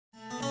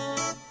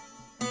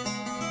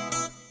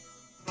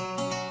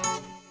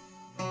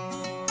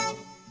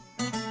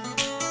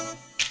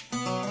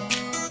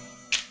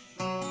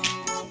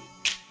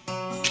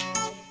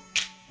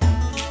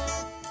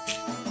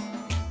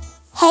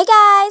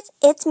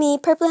it's me,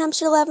 Purple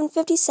Hamster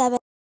 1157.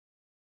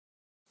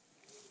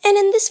 And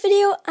in this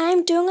video,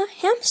 I'm doing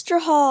a hamster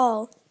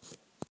haul.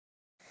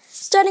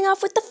 Starting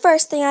off with the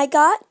first thing I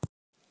got.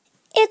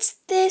 It's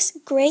this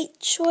great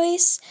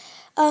choice,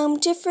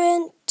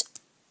 different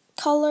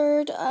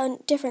colored,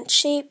 different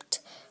shaped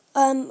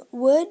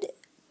wood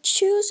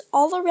shoes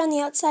all around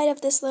the outside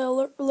of this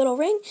little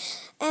ring.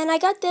 And I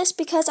got this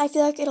because I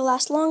feel like it'll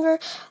last longer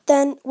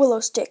than willow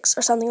sticks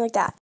or something like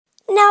that.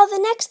 Now the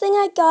next thing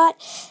I got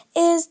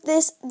is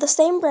the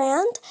same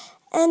brand,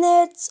 and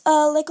it's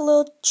like a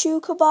little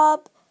chew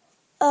kebab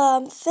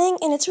thing,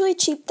 and it's really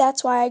cheap.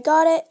 That's why I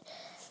got it.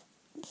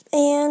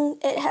 And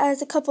it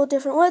has a couple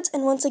different woods,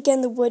 and once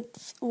again the wood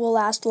will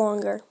last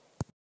longer.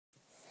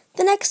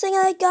 The next thing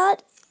I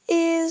got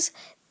is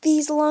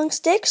these long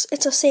sticks.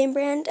 It's the same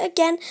brand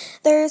again.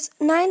 There's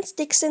 9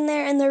 sticks in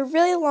there, and they're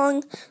really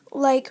long,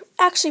 like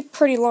actually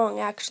pretty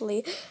long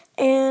actually.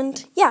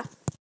 And yeah.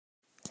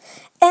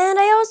 And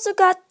I also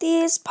got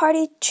these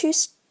party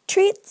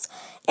treats,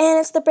 and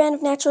it's the brand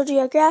of Natural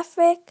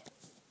Geographic.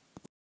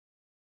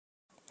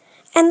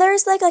 And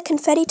there's like a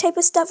confetti type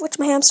of stuff, which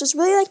my hamsters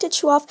really like to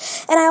chew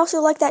off, and I also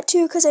like that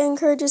too because it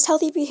encourages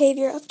healthy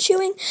behavior of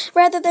chewing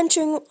rather than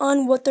chewing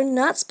on what they're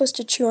not supposed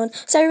to chew on,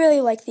 so I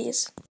really like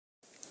these.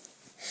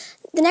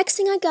 The next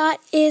thing I got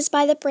is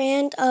by the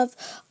brand of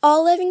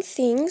All Living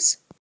Things,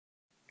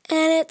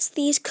 and it's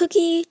these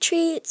cookie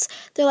treats.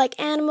 They're like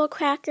animal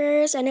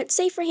crackers, and it's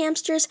safe for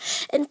hamsters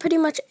and pretty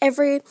much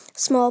every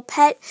small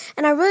pet,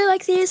 and I really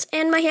like these,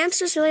 and my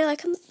hamsters really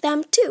like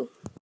them too.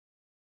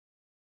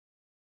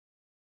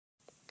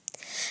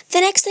 The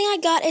next thing I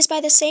got is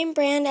by the same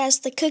brand as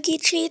the cookie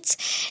treats.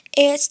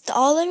 It's the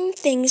All Living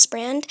Things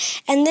brand,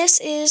 and this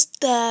is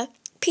the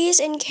peas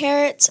and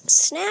carrots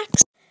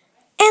snacks,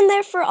 and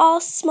they're for all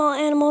small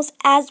animals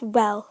as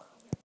well.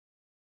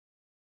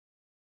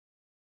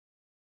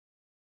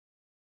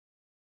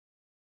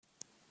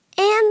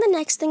 And the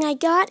next thing I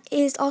got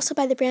is also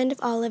by the brand of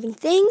All Living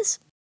Things,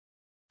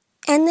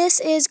 and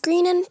this is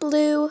green and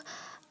blue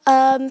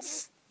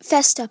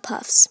Festa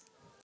Puffs,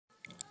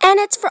 and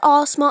it's for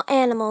all small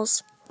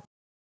animals.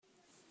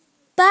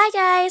 Bye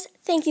guys!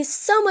 Thank you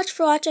so much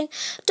for watching.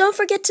 Don't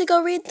forget to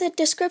go read the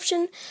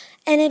description,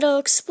 and it'll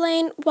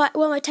explain what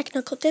my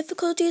technical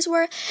difficulties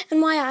were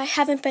and why I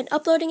haven't been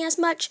uploading as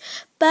much,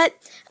 but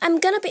I'm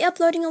going to be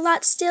uploading a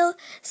lot still,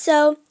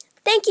 so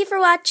thank you for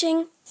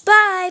watching.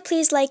 Bye!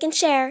 Please like and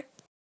share.